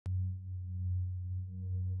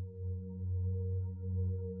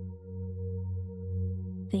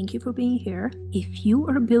Thank you for being here. If you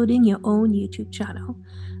are building your own YouTube channel,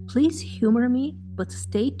 please humor me, but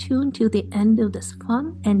stay tuned till the end of this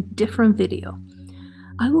fun and different video.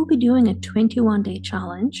 I will be doing a 21-day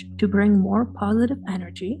challenge to bring more positive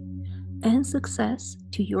energy and success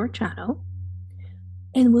to your channel.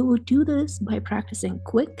 And we will do this by practicing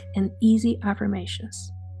quick and easy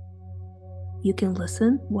affirmations. You can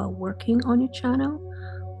listen while working on your channel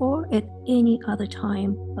or at any other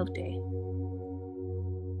time of day.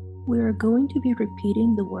 We are going to be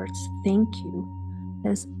repeating the words thank you,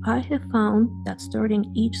 as I have found that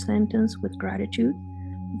starting each sentence with gratitude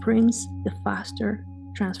brings the faster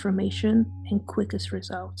transformation and quickest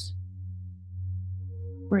results.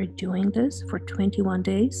 We're doing this for 21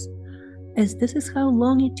 days, as this is how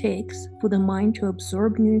long it takes for the mind to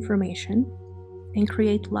absorb new information and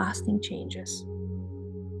create lasting changes.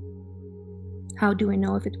 How do I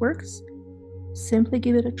know if it works? Simply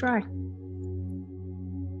give it a try.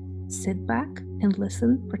 Sit back and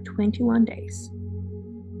listen for 21 days.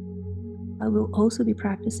 I will also be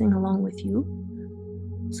practicing along with you.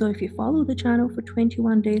 So if you follow the channel for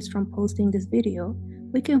 21 days from posting this video,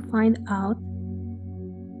 we can find out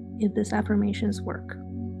if these affirmations work.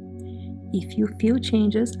 If you feel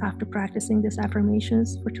changes after practicing these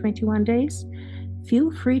affirmations for 21 days,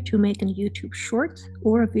 feel free to make a YouTube short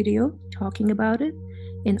or a video talking about it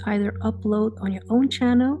and either upload on your own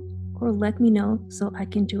channel or let me know so I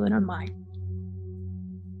can do it on mine.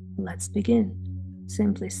 Let's begin.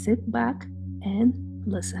 Simply sit back and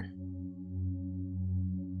listen.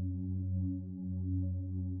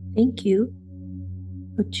 Thank you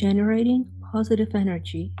for generating positive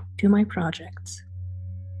energy to my projects.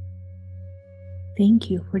 Thank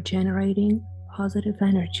you for generating positive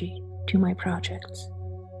energy to my projects.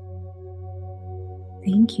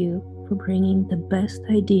 Thank you for bringing the best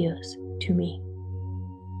ideas to me.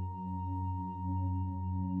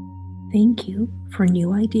 Thank you for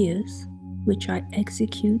new ideas which I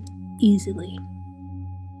execute easily.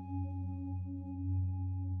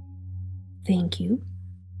 Thank you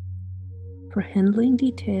for handling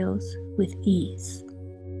details with ease.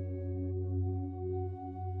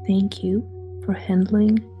 Thank you for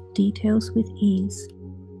handling details with ease.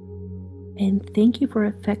 And thank you for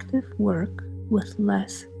effective work with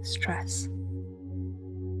less stress.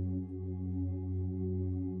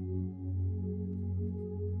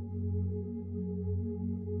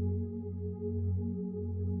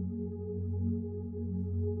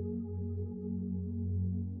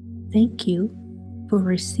 Thank you for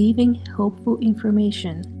receiving helpful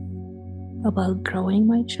information about growing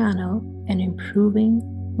my channel and improving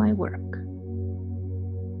my work.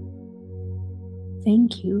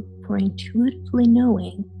 Thank you for intuitively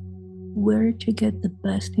knowing where to get the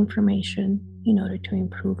best information in order to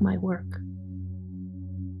improve my work.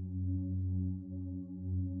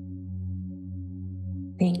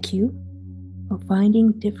 Thank you for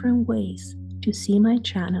finding different ways to see my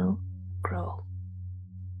channel grow.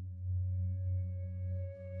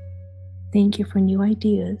 Thank you for new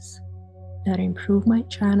ideas that improve my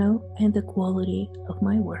channel and the quality of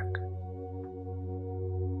my work.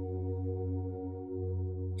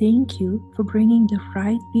 Thank you for bringing the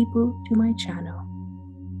right people to my channel.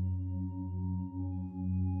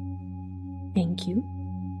 Thank you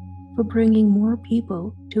for bringing more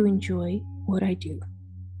people to enjoy what I do.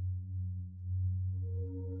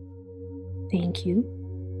 Thank you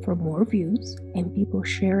for more views and people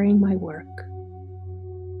sharing my work.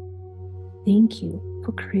 Thank you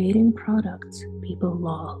for creating products people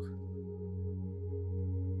love.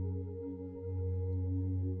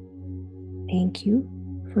 Thank you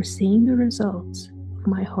for seeing the results of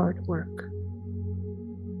my hard work.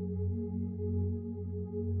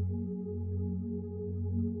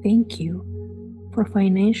 Thank you for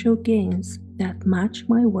financial gains that match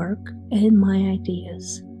my work and my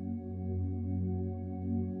ideas.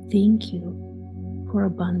 Thank you for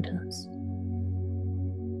abundance.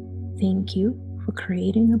 Thank you for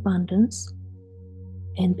creating abundance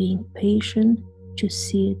and being patient to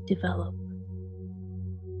see it develop.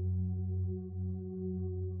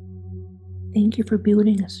 Thank you for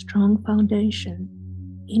building a strong foundation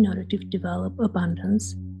in order to develop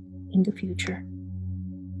abundance in the future.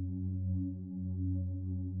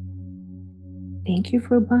 Thank you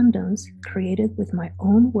for abundance created with my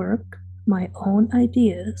own work, my own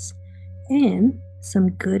ideas, and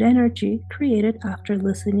some good energy created after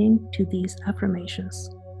listening to these affirmations.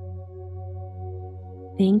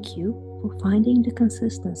 Thank you for finding the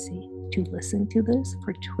consistency to listen to this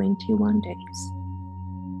for 21 days.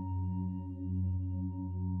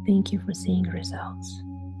 Thank you for seeing results.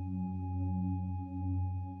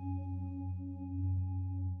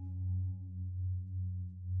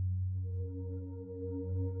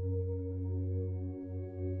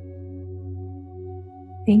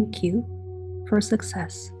 Thank you for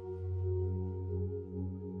success.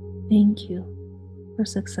 Thank you for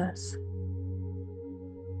success.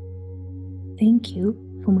 Thank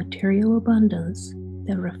you for material abundance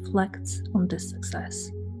that reflects on this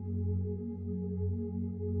success.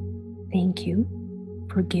 Thank you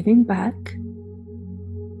for giving back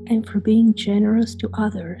and for being generous to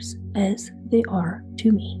others as they are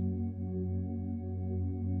to me.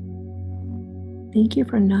 Thank you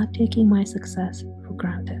for not taking my success for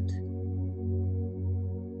granted.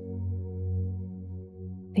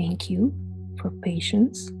 Thank you for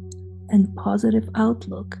patience and positive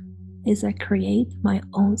outlook as I create my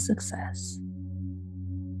own success.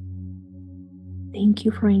 Thank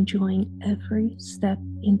you for enjoying every step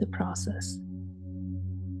in the process.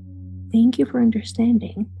 Thank you for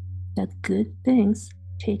understanding that good things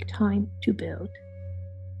take time to build.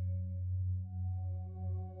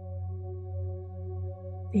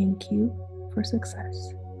 Thank you for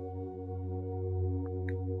success.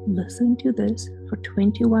 Listen to this for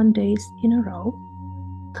 21 days in a row.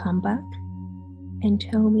 Come back and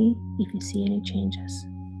tell me if you see any changes.